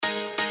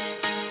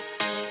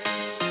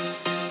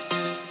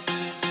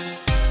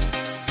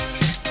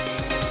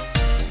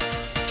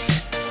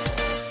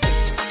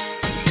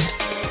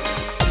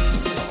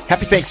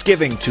Happy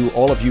Thanksgiving to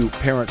all of you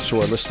parents who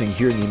are listening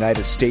here in the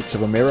United States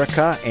of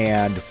America,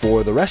 and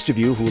for the rest of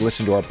you who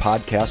listen to our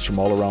podcasts from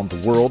all around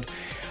the world.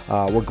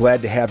 We're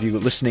glad to have you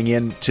listening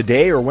in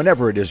today or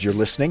whenever it is you're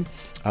listening.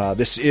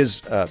 This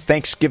is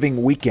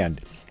Thanksgiving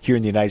weekend here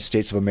in the United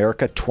States of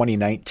America,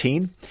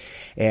 2019.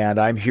 And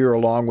I'm here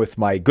along with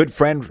my good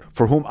friend,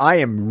 for whom I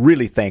am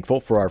really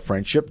thankful for our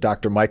friendship,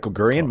 Dr. Michael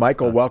Gurian.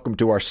 Michael, welcome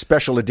to our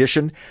special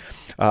edition,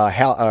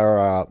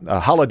 our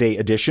holiday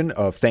edition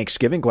of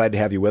Thanksgiving. Glad to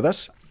have you with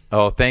us.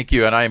 Oh, thank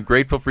you. And I am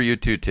grateful for you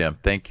too, Tim.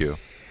 Thank you.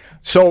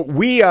 So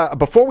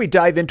before we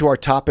dive into our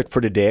topic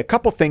for today, a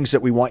couple things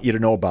that we want you to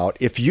know about.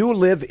 If you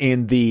live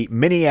in the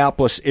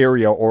Minneapolis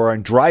area or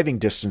in driving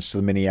distance to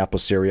the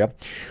Minneapolis area,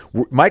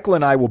 Michael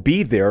and I will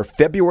be there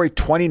February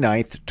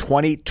 29th,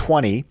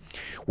 2020.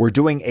 We're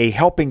doing a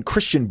Helping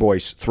Christian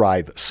Boys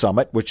Thrive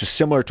Summit, which is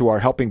similar to our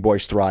Helping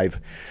Boys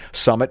Thrive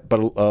Summit, but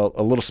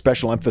a little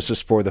special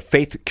emphasis for the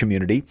faith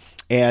community.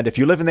 And if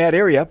you live in that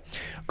area,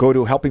 go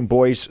to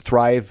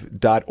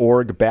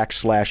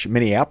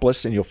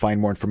helpingboysthrive.org/Minneapolis, and you'll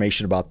find more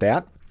information about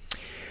that.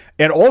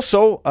 And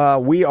also,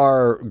 we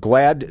are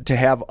glad to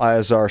have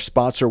as our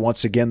sponsor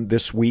once again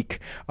this week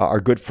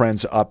our good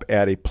friends up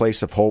at A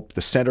Place of Hope,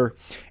 the center,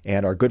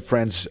 and our good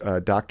friends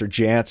Dr.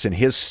 Jantz and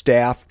his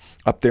staff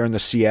up there in the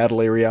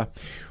Seattle area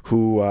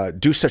who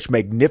do such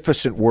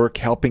magnificent work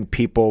helping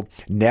people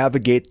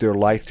navigate their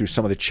life through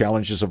some of the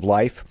challenges of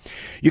life.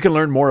 You can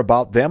learn more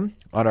about them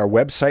on our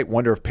website,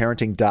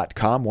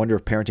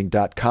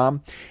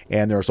 wonderofparenting.com,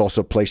 and there's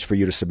also a place for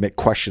you to submit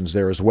questions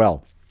there as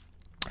well.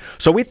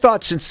 So we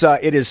thought, since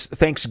it is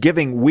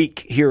Thanksgiving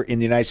week here in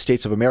the United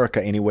States of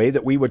America anyway,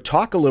 that we would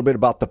talk a little bit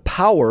about the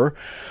power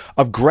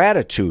of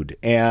gratitude.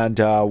 And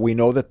we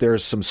know that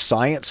there's some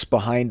science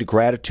behind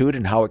gratitude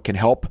and how it can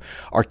help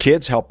our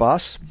kids, help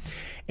us.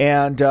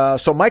 And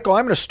so, Michael,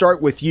 I'm going to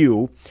start with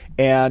you.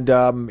 And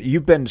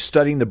you've been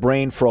studying the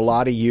brain for a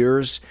lot of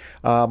years.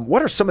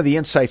 What are some of the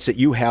insights that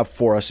you have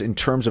for us in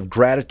terms of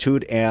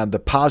gratitude and the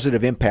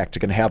positive impact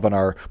it can have on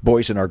our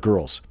boys and our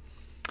girls?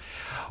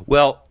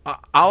 Well,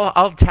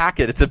 I'll attack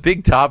it. It's a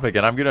big topic,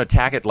 and I'm going to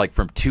attack it like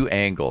from two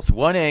angles.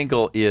 One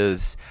angle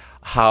is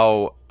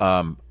how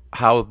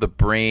the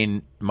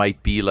brain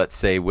might be, let's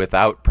say,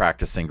 without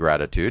practicing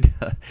gratitude,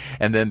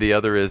 and then the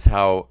other is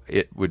how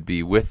it would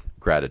be with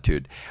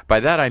gratitude. By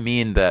that I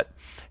mean that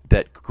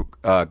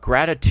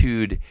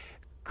gratitude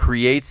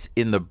creates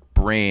in the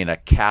brain a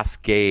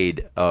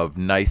cascade of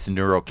nice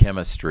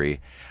neurochemistry.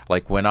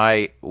 Like when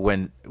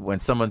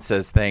someone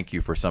says thank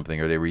you for something,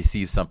 or they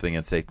receive something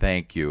and say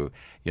thank you,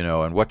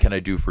 and what can I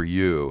do for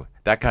you?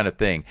 That kind of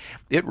thing.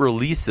 It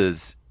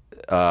releases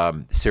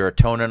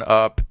serotonin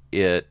up.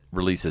 It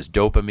releases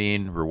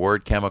dopamine,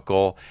 reward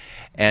chemical.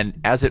 And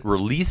as it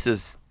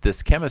releases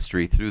this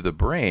chemistry through the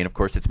brain, of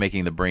course, it's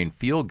making the brain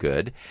feel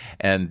good,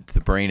 and the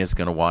brain is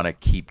going to want to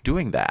keep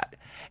doing that.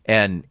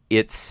 And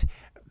it's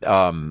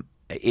a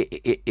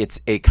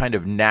kind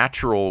of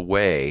natural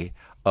way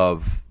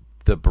of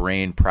the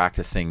brain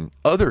practicing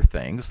other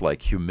things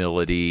like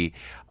humility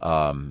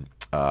and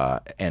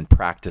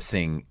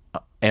practicing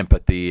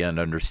empathy and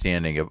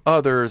understanding of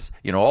others.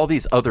 All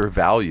these other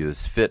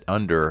values fit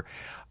under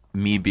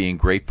me being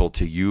grateful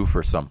to you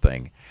for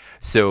something.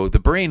 So the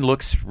brain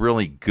looks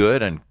really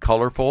good and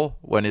colorful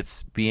when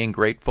it's being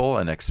grateful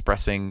and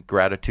expressing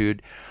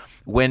gratitude.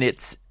 When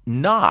it's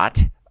not,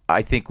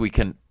 I think we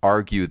can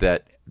argue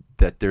that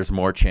there's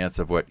more chance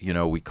of what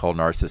we call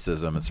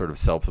narcissism and sort of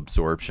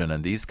self-absorption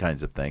and these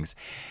kinds of things.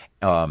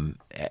 The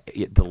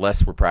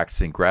less we're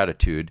practicing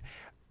gratitude,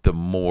 the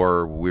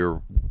more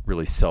we're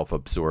really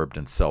self-absorbed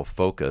and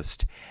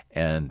self-focused,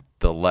 and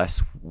the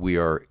less we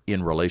are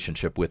in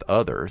relationship with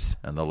others,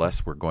 and the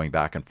less we're going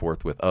back and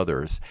forth with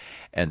others.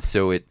 And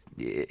so it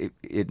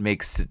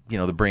makes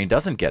the brain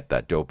doesn't get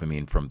that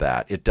dopamine from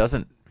that. It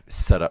doesn't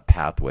set up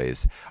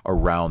pathways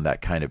around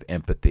that kind of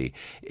empathy.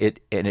 It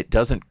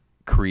doesn't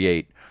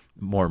create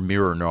more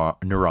mirror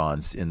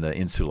neurons in the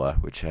insula,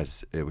 which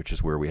is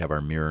where we have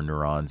our mirror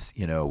neurons,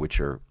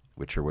 which are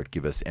what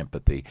give us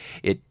empathy.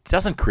 It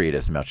doesn't create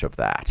as much of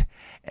that,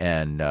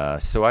 and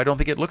so I don't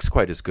think it looks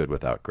quite as good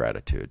without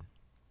gratitude.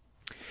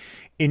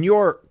 In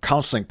your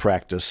counseling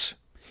practice,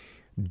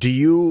 do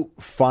you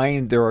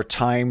find there are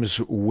times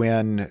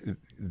when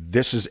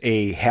this is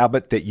a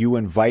habit that you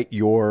invite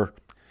your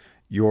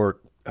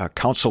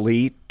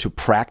counselee to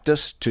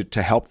practice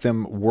to help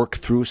them work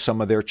through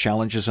some of their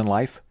challenges in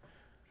life?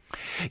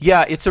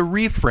 Yeah, it's a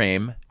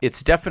reframe.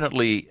 It's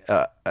definitely,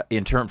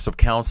 in terms of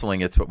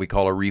counseling, it's what we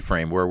call a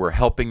reframe, where we're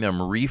helping them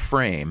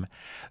reframe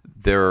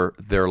their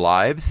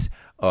lives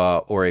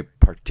or a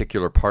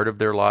particular part of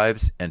their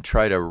lives and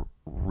try to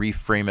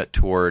reframe it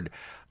toward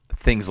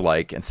things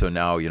like, and so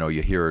now,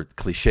 you hear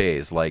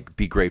cliches like,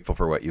 be grateful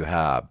for what you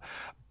have.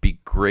 Be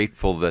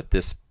grateful that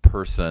this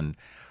person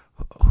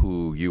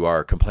who you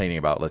are complaining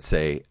about, let's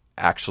say,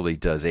 actually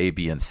does A,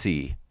 B, and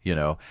C,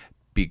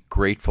 be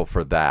grateful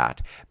for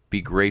that.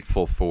 Be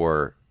grateful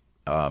for,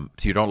 so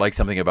you don't like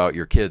something about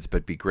your kids,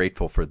 but be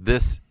grateful for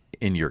this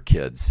in your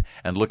kids,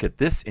 and look at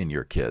this in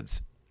your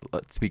kids.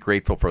 let's be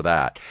grateful for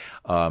that.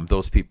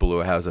 Those people who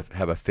have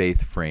a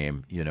faith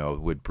frame,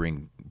 would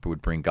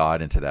bring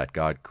God into that.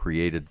 God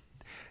created,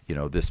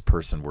 this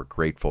person. We're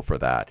grateful for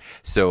that.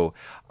 So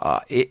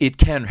it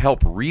can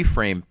help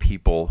reframe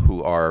people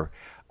who are.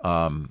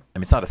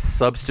 It's not a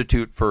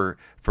substitute for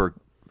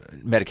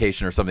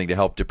medication or something to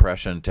help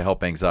depression, to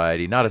help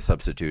anxiety, not a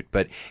substitute,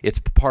 but it's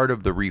part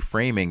of the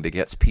reframing that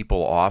gets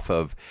people off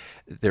of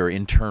their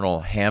internal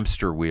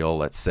hamster wheel,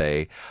 let's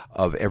say,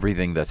 of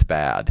everything that's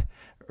bad,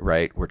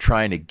 right? We're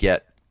trying to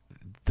get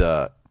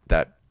that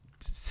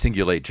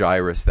cingulate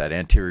gyrus, that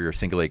anterior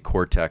cingulate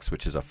cortex,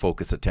 which is a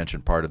focus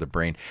attention part of the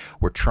brain.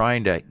 We're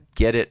trying to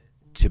get it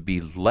to be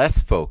less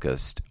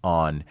focused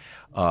on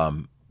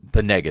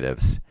the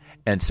negatives.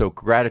 And so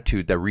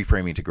gratitude, that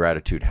reframing to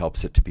gratitude,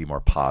 helps it to be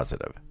more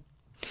positive.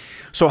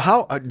 So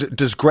how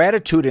does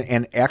gratitude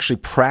and actually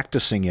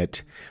practicing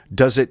it,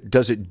 does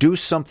it do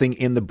something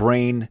in the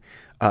brain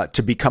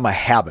to become a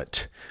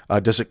habit?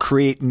 Does it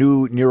create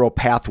new neural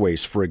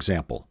pathways, for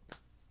example?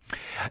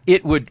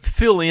 It would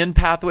fill in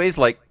pathways,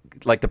 like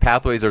the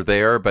pathways are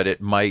there, but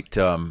it might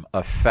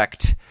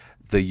affect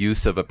the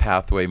use of a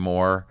pathway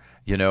more.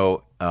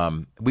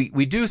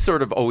 We do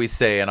sort of always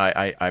say, and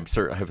I'm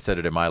certain I have said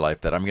it in my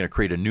life, that I'm going to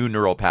create a new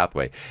neural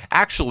pathway.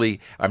 Actually,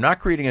 I'm not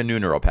creating a new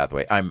neural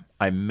pathway. I'm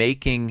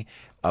making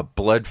a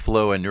blood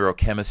flow and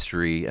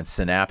neurochemistry and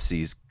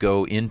synapses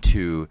go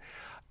into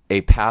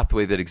a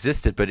pathway that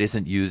existed but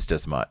isn't used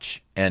as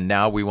much, and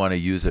now we want to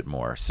use it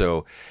more.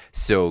 So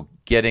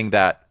getting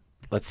that,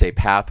 let's say,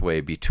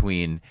 pathway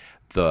between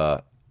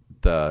the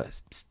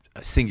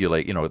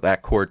cingulate,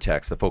 that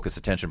cortex, the focus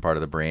attention part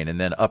of the brain, and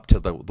then up to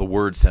the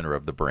word center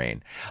of the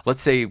brain.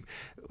 Let's say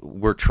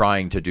we're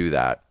trying to do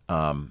that.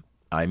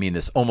 I mean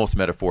this almost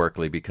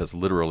metaphorically, because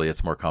literally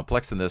it's more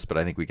complex than this, but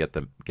I think we get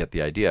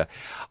the idea.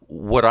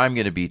 What I'm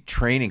going to be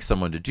training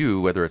someone to do,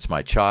 whether it's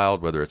my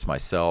child, whether it's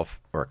myself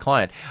or a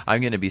client,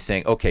 I'm going to be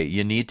saying, okay,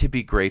 you need to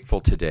be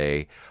grateful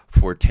today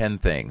for 10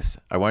 things.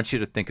 I want you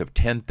to think of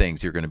 10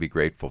 things you're going to be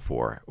grateful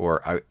for.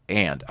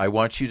 And I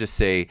want you to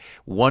say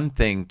one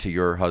thing to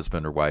your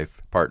husband or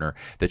wife, partner,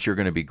 that you're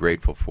going to be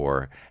grateful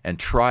for, and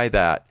try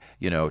that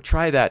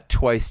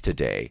twice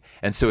today.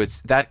 And so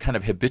it's that kind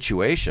of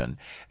habituation.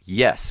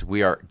 Yes,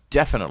 we are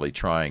definitely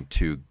trying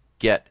to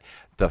get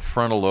the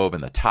frontal lobe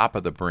and the top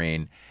of the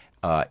brain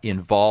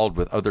involved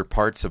with other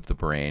parts of the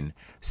brain,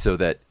 so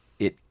that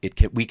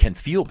we can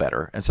feel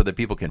better, and so that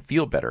people can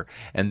feel better.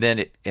 And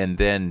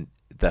then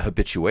the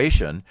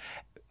habituation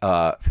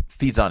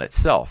feeds on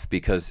itself,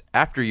 because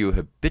after you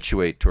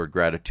habituate toward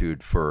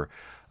gratitude for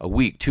a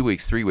week, 2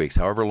 weeks, 3 weeks,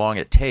 however long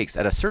it takes,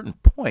 at a certain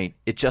point,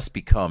 it just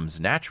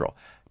becomes natural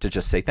to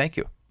just say thank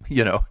you.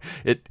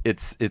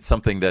 It's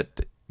something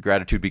that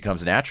gratitude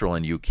becomes natural,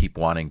 and you keep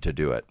wanting to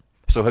do it.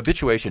 So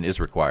habituation is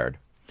required.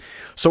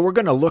 So we're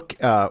going to look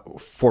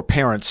for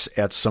parents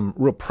at some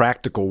real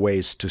practical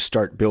ways to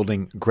start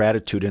building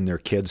gratitude in their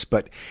kids.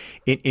 But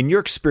in your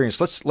experience,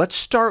 let's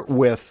start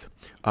with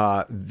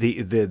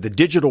the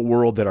digital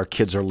world that our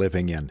kids are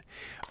living in.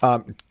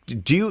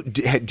 Do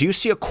you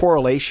see a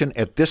correlation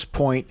at this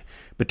point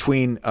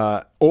between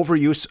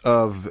overuse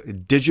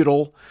of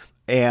digital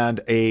and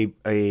a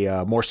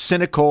more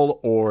cynical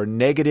or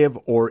negative,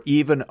 or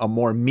even a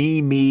more me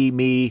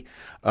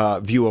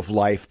view of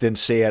life than,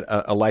 say,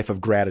 a life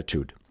of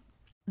gratitude?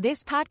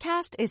 This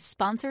podcast is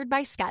sponsored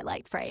by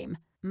Skylight Frame.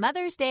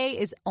 Mother's Day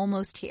is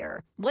almost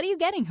here. What are you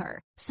getting her?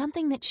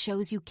 Something that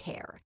shows you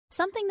care.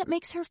 Something that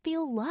makes her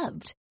feel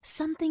loved.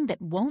 Something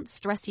that won't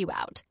stress you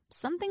out.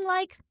 Something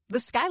like the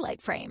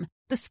Skylight Frame.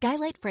 The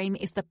Skylight Frame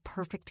is the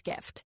perfect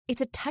gift.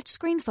 It's a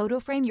touchscreen photo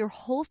frame your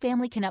whole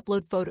family can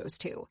upload photos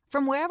to,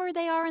 from wherever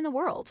they are in the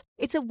world.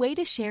 It's a way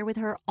to share with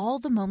her all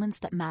the moments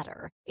that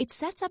matter. It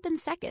sets up in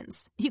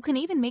seconds. You can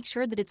even make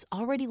sure that it's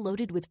already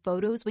loaded with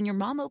photos when your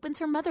mom opens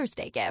her Mother's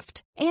Day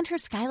gift. And her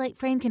Skylight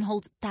Frame can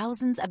hold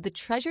thousands of the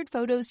treasured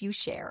photos you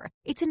share.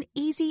 It's an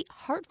easy,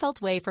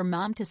 heartfelt way for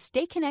mom to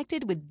stay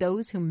connected with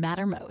those who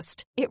matter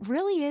most. It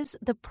really is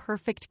the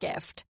perfect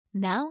gift.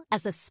 Now,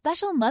 as a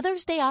special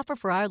Mother's Day offer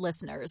for our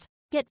listeners,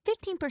 get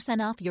 15%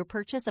 off your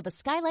purchase of a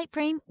Skylight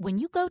Frame when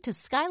you go to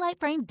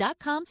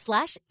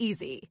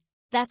skylightframe.com/easy.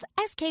 That's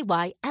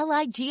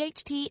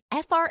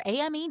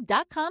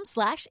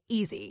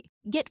SKYLIGHTFRAME.com/easy.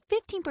 Get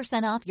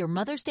 15% off your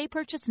Mother's Day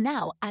purchase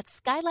now at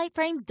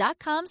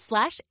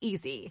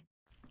skylightframe.com/easy.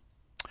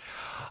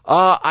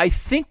 I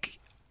think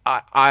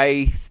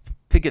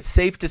it's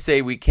safe to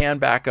say we can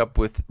back up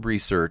with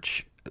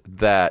research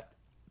that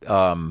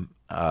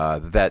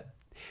that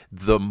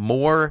the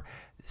more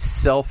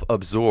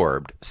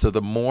self-absorbed, so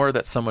the more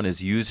that someone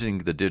is using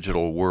the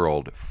digital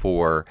world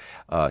for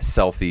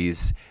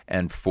selfies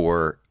and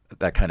for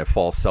that kind of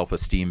false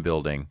self-esteem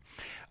building,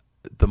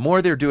 the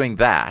more they're doing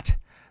that,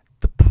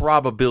 the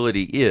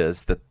probability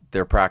is that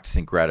they're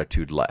practicing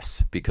gratitude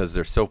less, because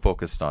they're so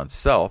focused on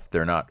self,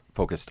 they're not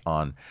focused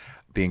on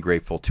being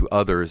grateful to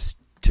others,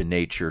 to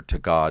nature, to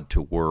God,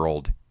 to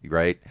world,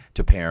 right?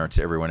 To parents,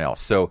 everyone else.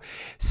 So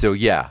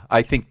yeah,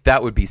 I think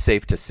that would be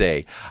safe to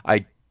say.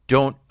 I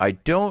don't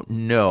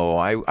know.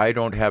 I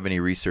don't have any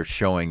research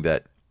showing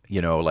that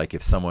like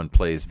if someone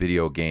plays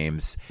video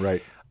games,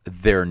 Right.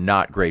 they're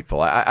not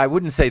grateful. I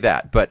wouldn't say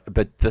that, but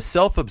the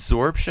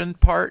self-absorption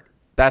part,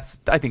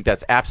 I think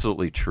that's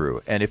absolutely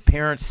true. And if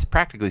parents,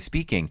 practically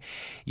speaking,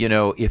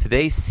 if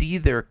they see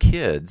their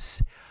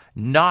kids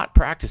not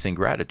practicing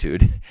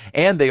gratitude,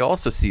 and they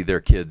also see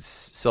their kids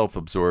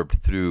self-absorbed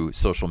through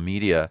social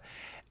media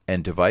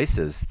and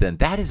devices, then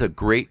that is a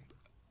great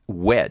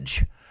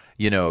wedge,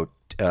 a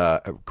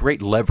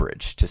great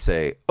leverage to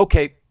say,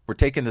 okay, we're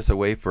taking this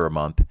away for a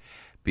month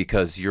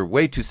because you're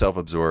way too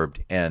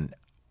self-absorbed, and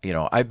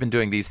I've been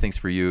doing these things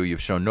for you.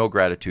 You've shown no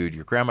gratitude.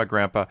 Your grandma,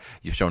 grandpa,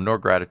 you've shown no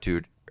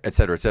gratitude, et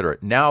cetera, et cetera.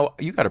 Now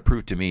you got to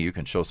prove to me you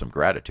can show some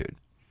gratitude.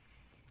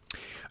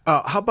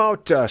 How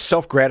about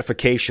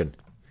self-gratification?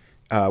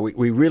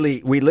 We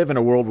live in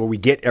a world where we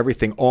get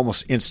everything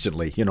almost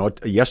instantly.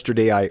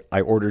 Yesterday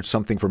I ordered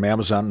something from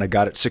Amazon and I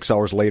got it 6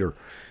 hours later,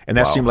 and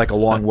that seemed like a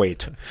long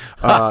wait.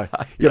 So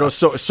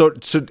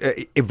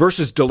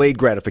versus delayed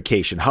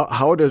gratification.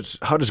 How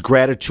does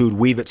gratitude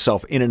weave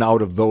itself in and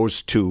out of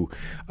those two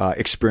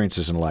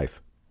experiences in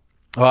life?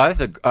 Well,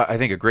 that's I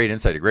think a great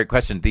insight, a great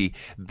question.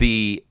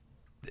 The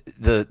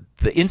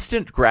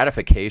instant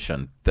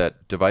gratification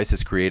that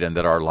devices create, and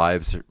that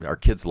our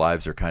kids'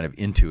 lives are kind of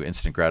into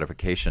instant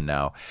gratification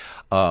now,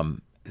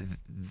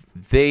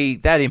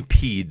 that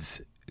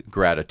impedes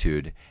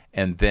gratitude.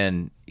 And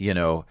then,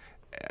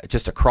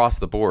 just across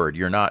the board,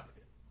 you're not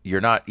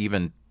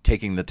even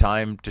taking the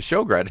time to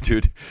show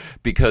gratitude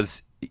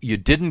because you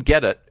didn't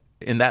get it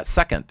in that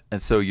second,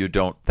 and so you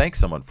don't thank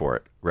someone for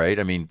it, right?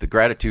 I mean, the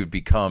gratitude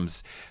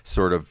becomes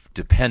sort of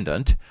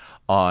dependent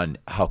on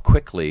how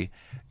quickly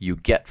you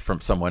get from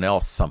someone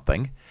else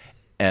something.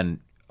 And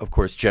of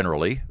course,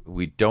 generally,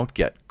 we don't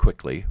get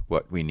quickly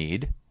what we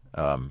need.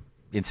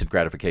 Instant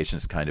gratification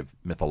is kind of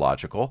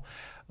mythological.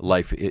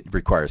 Life, it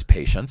requires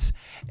patience.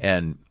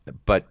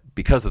 But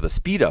because of the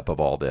speed up of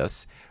all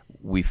this,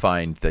 we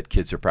find that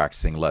kids are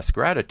practicing less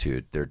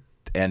gratitude. They're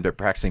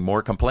practicing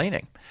more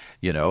complaining,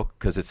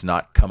 because it's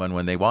not coming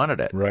when they wanted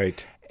it.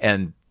 Right.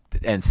 And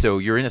so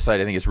your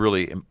insight, I think, is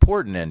really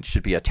important and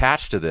should be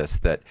attached to this,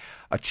 that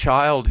a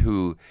child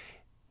who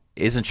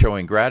isn't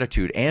showing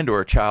gratitude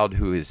or a child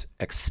who is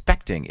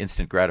expecting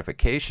instant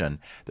gratification,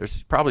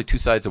 there's probably two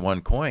sides of one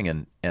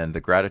coin, and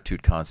the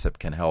gratitude concept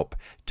can help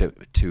to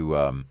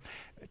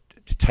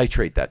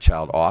titrate that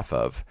child off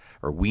of,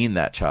 or wean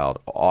that child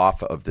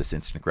off of this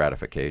instant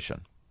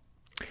gratification.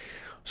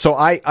 So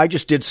I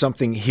just did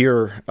something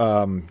here.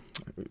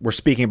 We're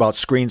speaking about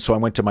screens, so I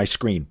went to my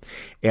screen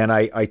and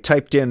I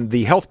typed in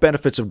the health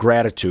benefits of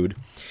gratitude.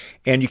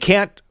 And you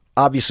can't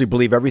obviously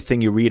believe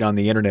everything you read on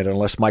the internet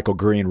unless Michael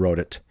Green wrote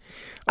it.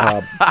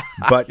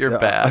 But you're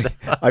bad.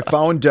 I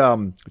found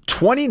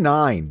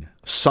 29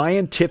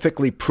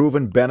 scientifically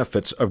proven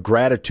benefits of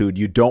gratitude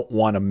you don't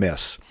want to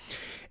miss.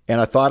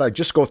 And I thought I'd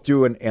just go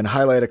through and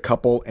highlight a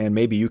couple, and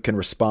maybe you can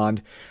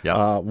respond.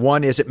 Yep.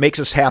 One is it makes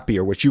us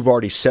happier, which you've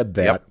already said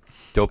that. Yep.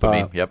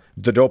 Dopamine, yep.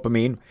 The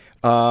dopamine.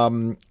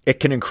 It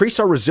can increase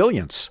our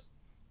resilience.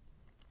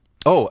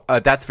 Oh,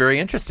 that's very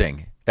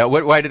interesting.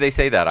 Why do they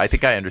say that? I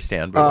think I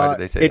understand, but why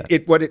do they say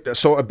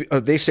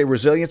that? They say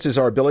resilience is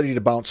our ability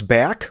to bounce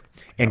back,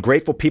 and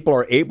grateful people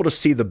are able to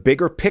see the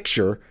bigger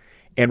picture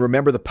and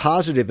remember the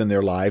positive in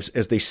their lives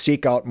as they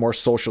seek out more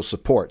social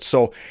support.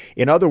 So,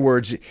 in other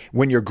words,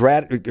 when you're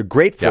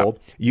grateful,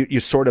 you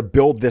sort of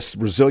build this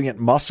resilient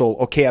muscle.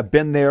 Okay, I've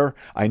been there.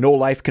 I know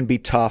life can be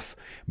tough,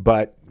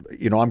 but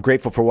I'm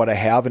grateful for what I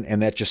have,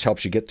 and that just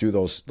helps you get through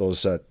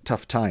those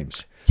tough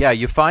times. Yeah,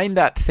 you find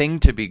that thing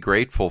to be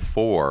grateful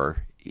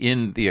for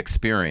in the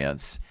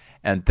experience,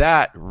 and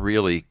that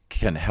really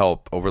can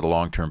help over the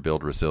long term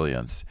build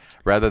resilience,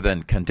 rather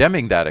than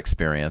condemning that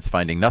experience,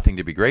 finding nothing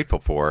to be grateful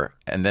for,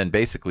 and then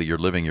basically you're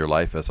living your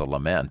life as a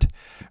lament,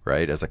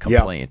 right, as a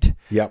complaint.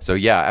 Yeah. So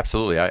yeah,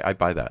 absolutely, I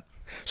buy that.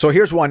 So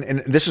here's one, and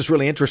this is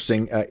really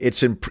interesting.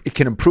 It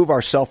can improve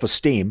our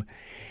self-esteem.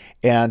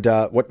 And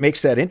what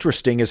makes that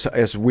interesting is,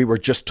 as we were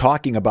just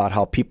talking about,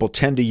 how people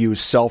tend to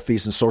use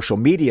selfies and social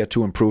media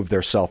to improve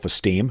their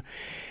self-esteem,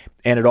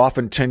 and it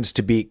often tends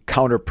to be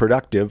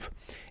counterproductive.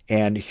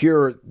 And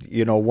here,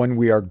 when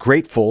we are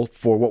grateful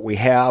for what we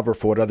have or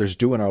for what others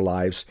do in our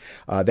lives,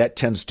 that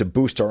tends to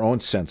boost our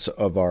own sense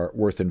of our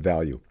worth and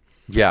value.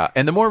 Yeah,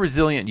 and the more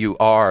resilient you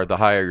are, the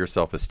higher your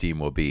self-esteem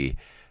will be.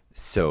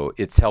 So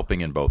it's helping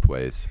in both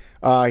ways.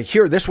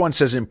 Here, this one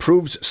says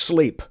improves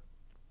sleep.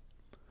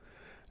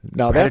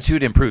 Now,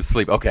 gratitude improves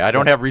sleep. Okay, I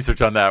don't have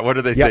research on that. What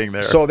are they saying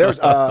there? So there's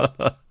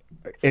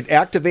it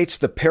activates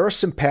the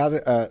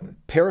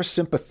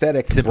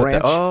parasympathetic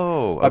branch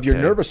of your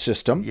nervous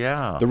system.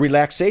 Yeah. The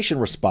relaxation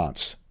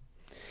response.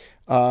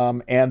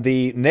 And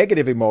the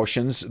negative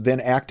emotions then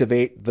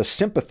activate the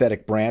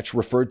sympathetic branch,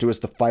 referred to as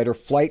the fight or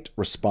flight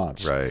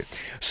response. Right.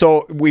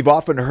 So we've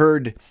often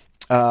heard,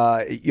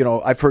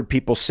 I've heard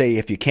people say,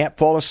 if you can't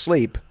fall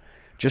asleep,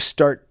 just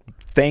start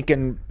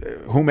thanking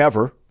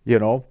whomever.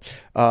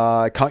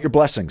 Count your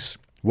blessings.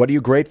 What are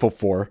you grateful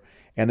for?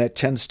 And that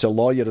tends to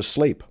lull you to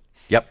sleep.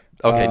 Yep.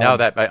 Okay, now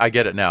that I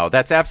get it now.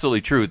 That's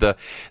absolutely true. The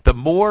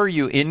more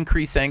you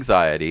increase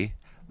anxiety,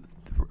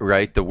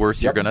 right, the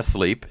worse you're going to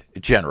sleep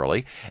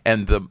generally,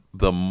 and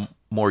the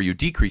more you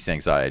decrease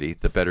anxiety,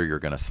 the better you're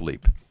going to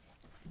sleep.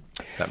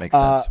 That makes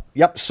sense.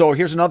 Yep. So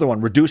here's another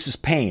one: reduces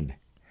pain.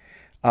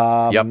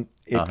 It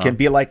can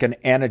be like an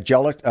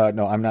analgesic.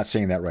 No, I'm not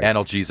saying that right.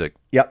 Analgesic.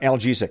 Yep,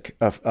 analgesic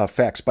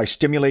effects by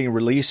stimulating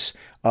release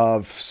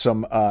of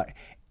some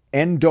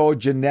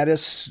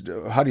endogenous.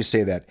 How do you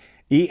say that?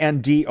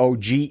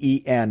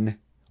 ENDOGENOUS.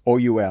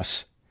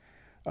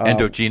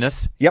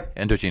 Endogenous. Yep.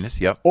 Endogenous.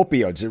 Yep.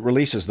 Opioids. It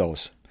releases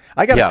those.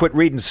 I got to quit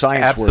reading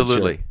science words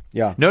Absolutely. here.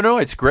 Yeah. No,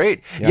 it's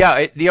great.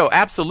 Yeah,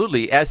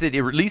 absolutely. As it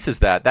releases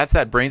that's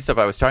that brain stuff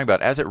I was talking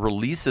about. As it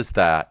releases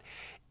that,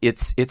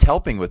 it's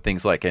helping with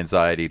things like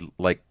anxiety,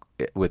 like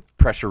with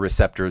pressure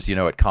receptors.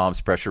 It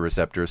calms pressure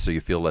receptors, so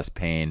you feel less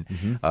pain.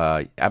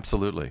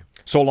 Absolutely.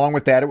 So along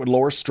with that, it would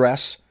lower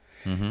stress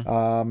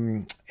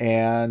and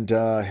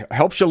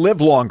helps you live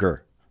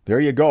longer. There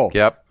you go.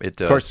 Yep, it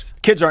does. Of course,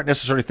 kids aren't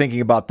necessarily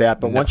thinking about that,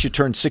 but once you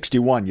turn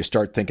 61, you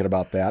start thinking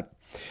about that.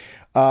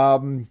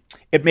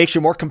 It makes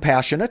you more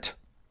compassionate,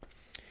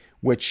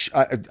 which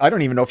I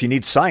don't even know if you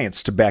need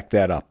science to back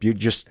that up.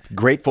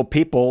 Grateful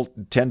people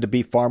tend to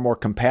be far more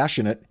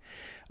compassionate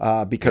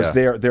because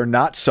they're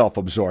not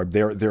self-absorbed.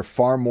 They're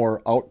far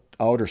more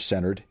outer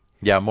centered.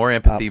 Yeah, more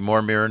empathy,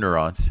 more mirror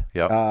neurons.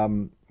 Yep.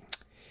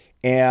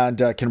 And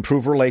can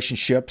improve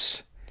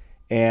relationships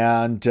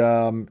and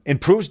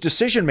improves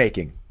decision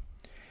making.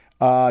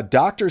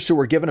 Doctors who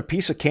were given a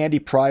piece of candy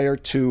prior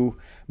to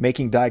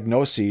making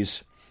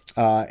diagnoses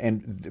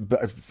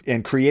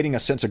and creating a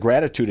sense of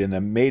gratitude in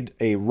them made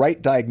a right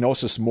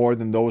diagnosis more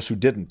than those who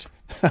didn't.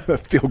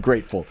 Feel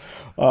grateful.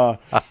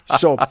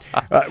 So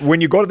when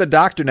you go to the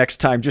doctor next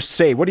time, just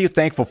say, "What are you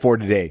thankful for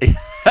today?"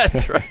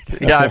 That's right.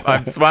 Yeah,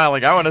 I'm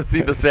smiling. I want to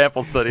see the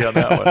sample study on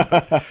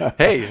that one.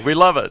 Hey, we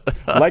love it.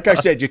 Like I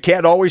said, you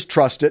can't always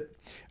trust it.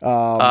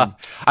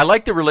 I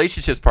like the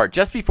relationships part.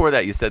 Just before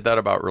that, you said that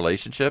about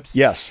relationships.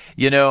 Yes.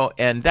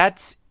 And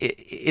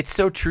it's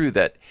so true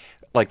that,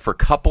 like, for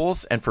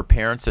couples and for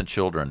parents and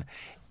children,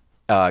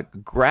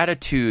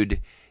 gratitude,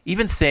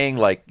 even saying,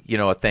 like,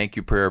 a thank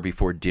you prayer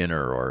before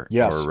dinner or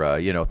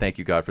thank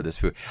you God for this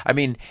food. I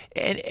mean,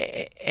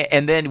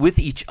 and then with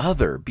each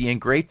other, being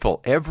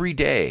grateful every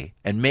day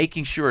and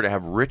making sure to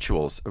have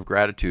rituals of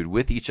gratitude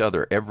with each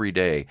other every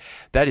day.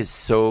 That is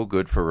so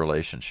good for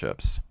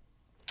relationships.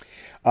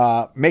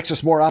 Makes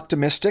us more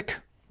optimistic.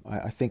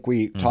 I think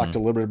we talked a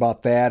little bit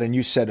about that. And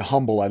you said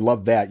humble. I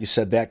love that. You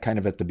said that kind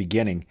of at the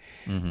beginning.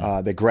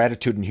 That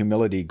gratitude and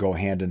humility go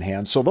hand in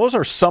hand. So those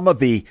are some of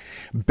the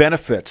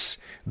benefits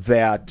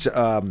that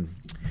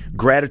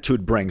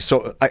gratitude brings.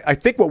 So I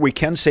think what we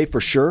can say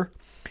for sure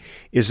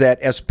is that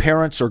as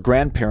parents or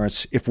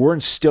grandparents, if we're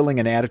instilling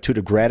an attitude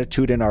of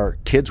gratitude in our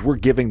kids, we're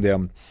giving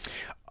them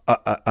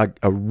a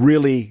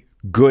really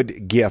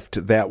good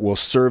gift that will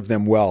serve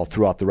them well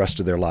throughout the rest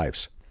of their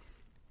lives.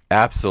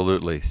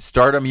 Absolutely.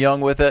 Start them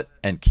young with it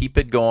and keep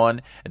it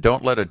going. And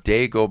don't let a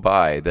day go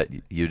by that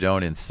you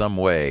don't in some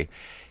way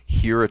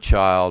hear a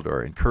child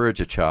or encourage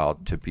a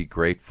child to be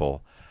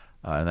grateful.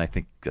 And I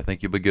think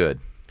you'll be good.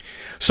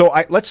 So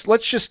let's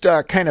just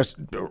kind of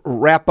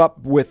wrap up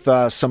with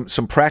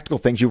some practical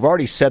things. You've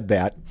already said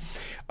that.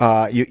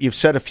 You've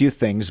said a few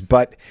things,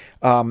 but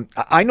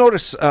I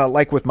notice,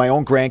 like with my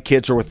own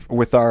grandkids or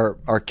with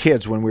our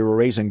kids when we were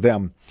raising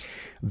them,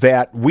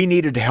 that we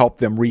needed to help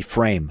them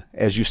reframe,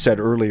 as you said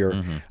earlier.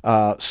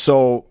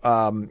 So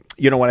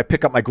when I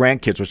pick up my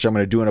grandkids, which I'm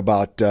going to do in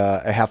about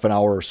a half an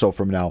hour or so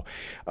from now,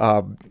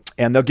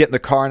 and they'll get in the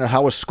car and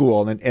how was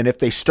school? And if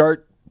they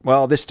start,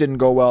 well, this didn't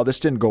go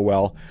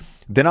well,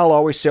 then I'll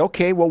always say,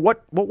 okay, well,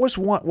 what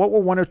were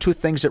one or two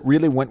things that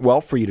really went well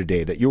for you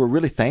today that you were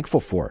really thankful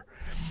for,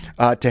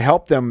 to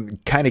help them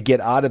kind of get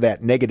out of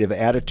that negative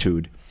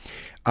attitude.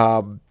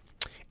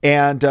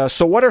 And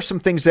so what are some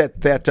things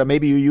that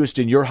maybe you used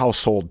in your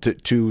household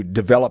to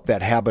develop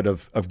that habit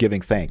of giving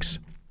thanks?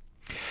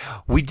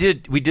 We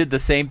did the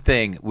same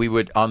thing. We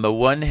would, on the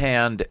one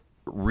hand,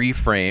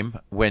 reframe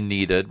when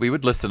needed. We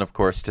would listen, of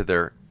course,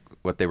 to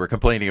what they were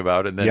complaining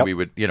about, and then we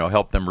would,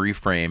 help them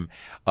reframe.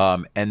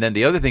 And then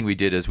the other thing we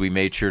did is we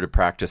made sure to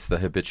practice the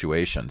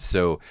habituation.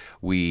 So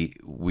we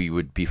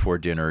would, before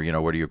dinner,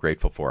 what are you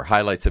grateful for?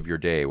 Highlights of your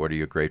day. What are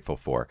you grateful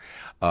for?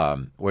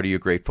 What are you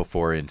grateful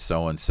for in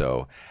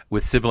so-and-so?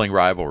 With sibling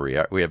rivalry,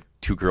 we have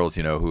two girls,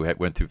 who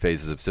went through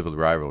phases of sibling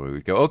rivalry.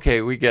 We'd go,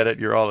 okay, we get it.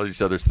 You're all at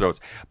each other's throats.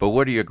 But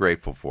what are you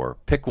grateful for?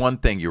 Pick one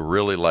thing you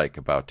really like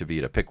about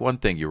Davida. Pick one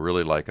thing you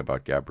really like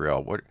about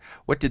Gabrielle.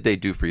 What did they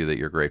do for you that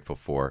you're grateful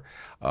for?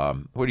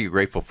 What are you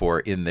grateful for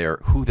in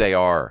who they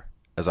are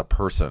as a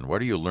person?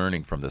 What are you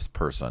learning from this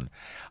person?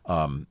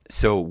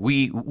 So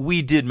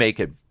we did make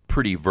it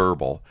pretty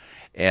verbal,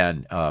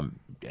 and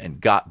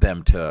got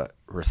them to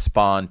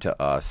respond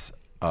to us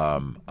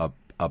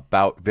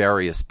about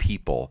various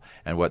people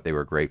and what they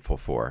were grateful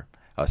for.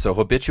 So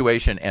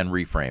habituation and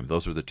reframe;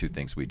 those were the two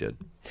things we did.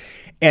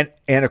 And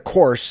of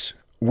course,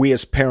 we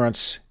as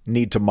parents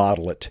need to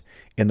model it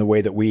in the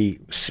way that we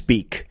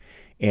speak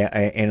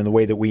and in the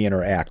way that we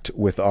interact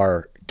with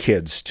our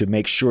kids to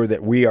make sure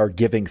that we are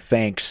giving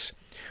thanks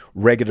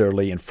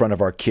regularly in front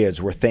of our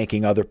kids. We're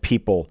thanking other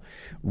people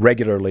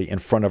regularly in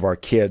front of our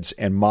kids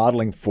and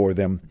modeling for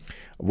them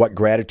what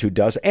gratitude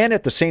does, and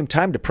at the same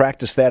time to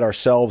practice that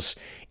ourselves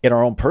in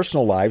our own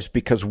personal lives,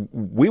 because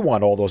we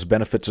want all those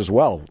benefits as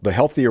well. The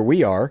healthier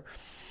we are,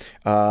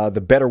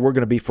 the better we're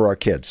going to be for our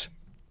kids.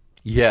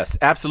 Yes,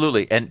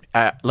 absolutely. And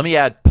let me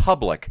add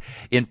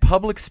in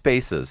public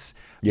spaces.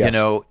 Yes. You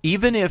know,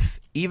 even if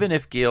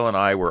Gail and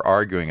I were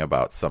arguing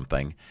about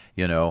something,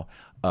 you know,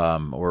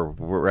 or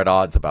we're at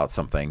odds about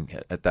something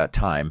at that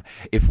time,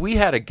 if we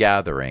had a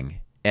gathering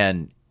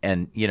and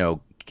you know,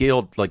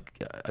 Gail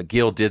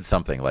did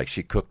something, like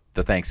she cooked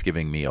the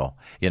Thanksgiving meal,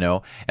 you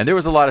know, and there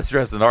was a lot of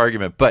stress and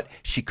argument, but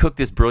she cooked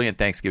this brilliant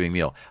Thanksgiving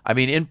meal. I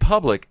mean, in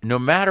public, no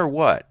matter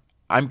what,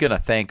 I'm going to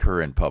thank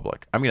her in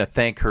public. I'm going to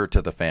thank her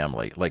to the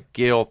family. Like,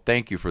 Gail,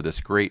 thank you for this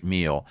great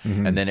meal.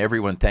 Mm-hmm. And then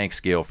everyone thanks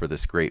Gail for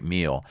this great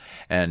meal.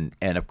 And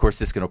of course,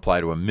 this can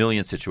apply to a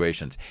million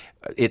situations.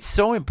 It's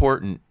so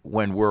important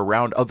when we're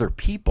around other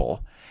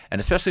people,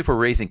 and especially if we're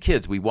raising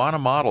kids, we want to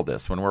model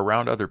this. When we're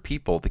around other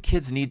people, the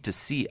kids need to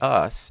see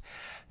us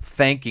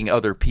thanking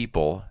other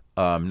people,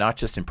 not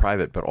just in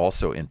private, but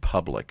also in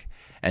public.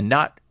 And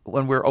not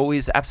when we're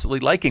always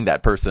absolutely liking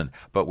that person,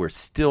 but we're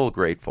still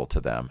grateful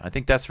to them. I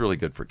think that's really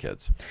good for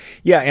kids.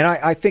 Yeah, and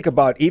I think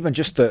about even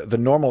just the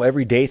normal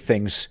everyday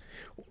things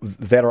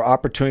that are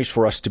opportunities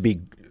for us to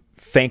be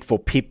thankful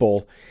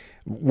people,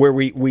 where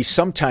we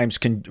sometimes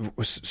can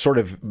sort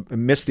of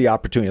miss the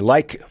opportunity.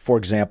 Like, for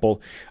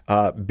example,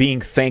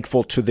 being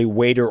thankful to the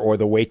waiter or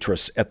the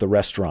waitress at the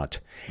restaurant,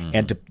 mm-hmm.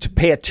 and to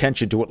pay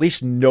attention, to at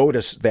least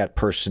notice that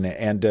person.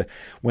 And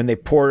when they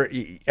pour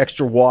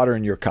extra water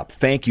in your cup,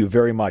 thank you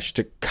very much.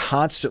 To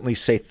constantly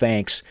say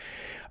thanks,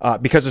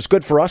 because it's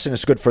good for us and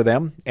it's good for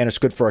them, and it's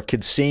good for our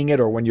kids seeing it.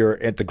 Or when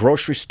you're at the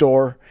grocery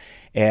store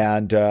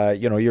and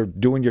you're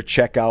doing your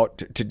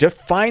checkout, to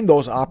find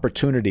those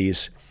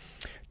opportunities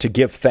to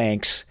give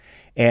thanks.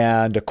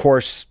 And of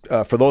course,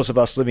 for those of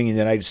us living in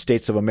the United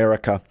States of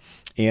America,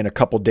 in a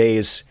couple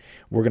days,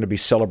 we're going to be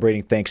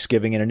celebrating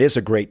Thanksgiving. And it is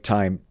a great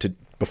time to,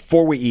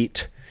 before we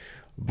eat,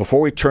 before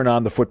we turn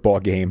on the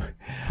football game,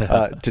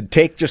 to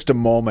take just a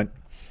moment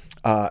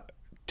to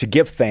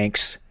give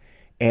thanks.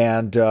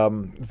 And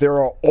there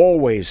are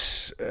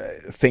always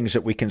things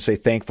that we can say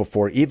thankful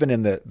for, even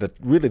in the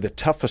really the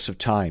toughest of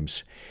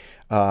times.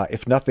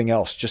 If nothing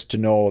else, just to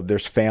know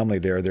there's family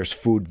there, there's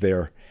food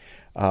there.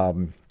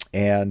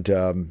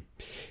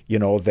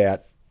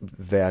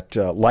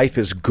 That life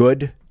is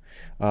good,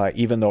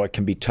 even though it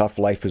can be tough.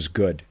 Life is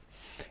good,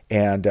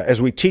 and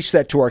as we teach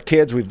that to our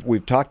kids,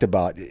 we've talked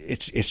about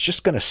it's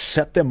just going to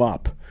set them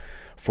up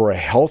for a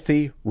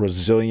healthy,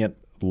 resilient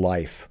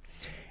life.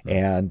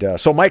 And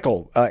so,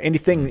 Michael, any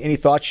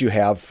thoughts you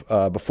have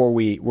before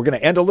we're going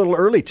to end a little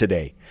early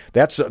today?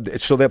 That's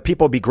so that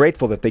people be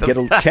grateful that they get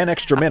 10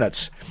 extra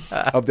minutes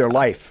of their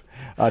life.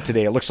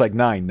 Today. It looks like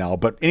 9 now,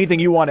 but anything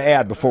you want to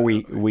add before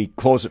we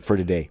close it for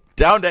today?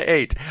 Down to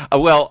 8.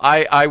 Well,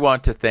 I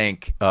want to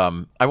thank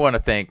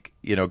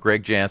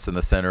Greg Jansen,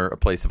 the Center, A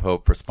Place of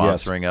Hope, for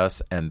sponsoring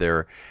us, and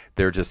they're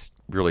just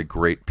really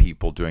great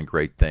people doing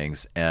great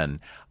things. And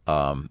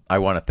I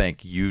want to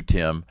thank you,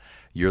 Tim.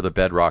 You're the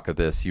bedrock of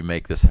this. You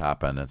make this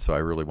happen, and so I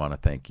really want to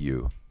thank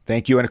you.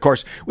 Thank you. And, of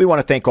course, we want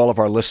to thank all of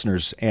our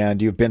listeners.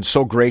 And you've been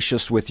so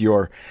gracious with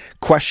your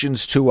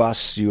questions to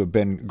us. You have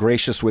been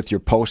gracious with your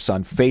posts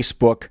on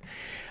Facebook,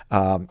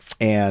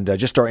 and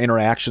just our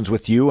interactions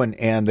with you,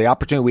 and the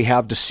opportunity we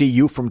have to see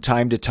you from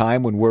time to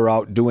time when we're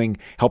out doing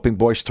Helping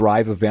Boys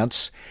Thrive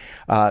events.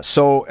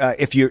 So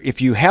if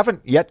you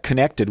haven't yet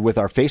connected with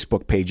our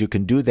Facebook page, you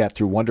can do that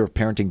through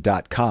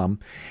wonderofparenting.com.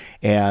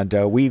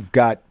 And we've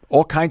got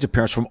all kinds of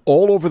parents from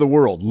all over the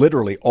world,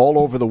 literally all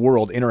over the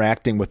world,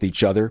 interacting with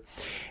each other.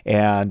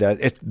 And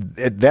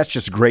that's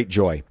just great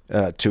joy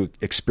to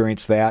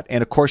experience that.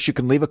 And, of course, you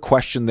can leave a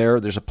question there.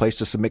 There's a place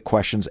to submit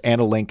questions and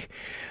a link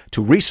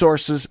to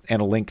resources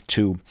and a link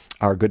to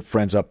our good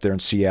friends up there in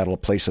Seattle, A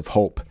Place of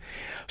Hope.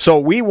 So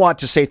we want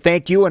to say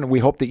thank you, and we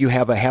hope that you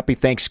have a happy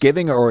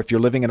Thanksgiving, or if you're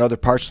living in other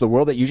parts of the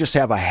world, that you just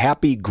have a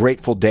happy,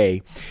 grateful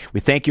day.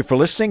 We thank you for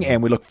listening,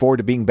 and we look forward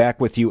to being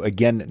back with you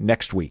again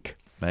next week.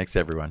 Thanks,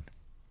 everyone.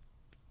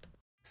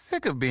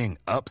 Sick of being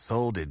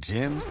upsold at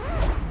gyms?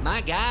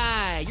 My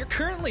guy, you're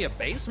currently a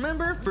base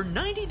member? For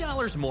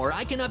 $90 more,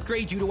 I can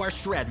upgrade you to our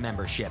Shred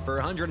membership. For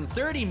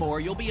 $130 more,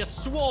 you'll be a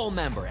Swole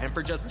member. And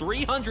for just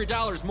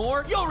 $300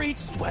 more, you'll reach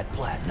Sweat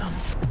Platinum.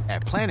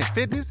 At Planet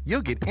Fitness,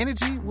 you'll get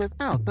energy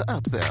without the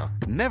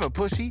upsell. Never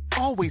pushy,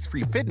 always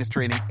free fitness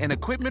training and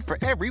equipment for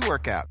every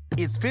workout.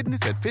 It's fitness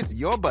that fits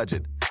your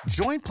budget.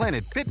 Join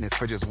Planet Fitness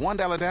for just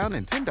 $1 down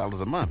and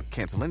 $10 a month.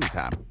 Cancel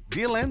anytime.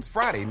 Deal ends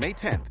Friday, May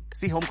 10th.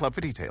 See Home Club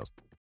for details.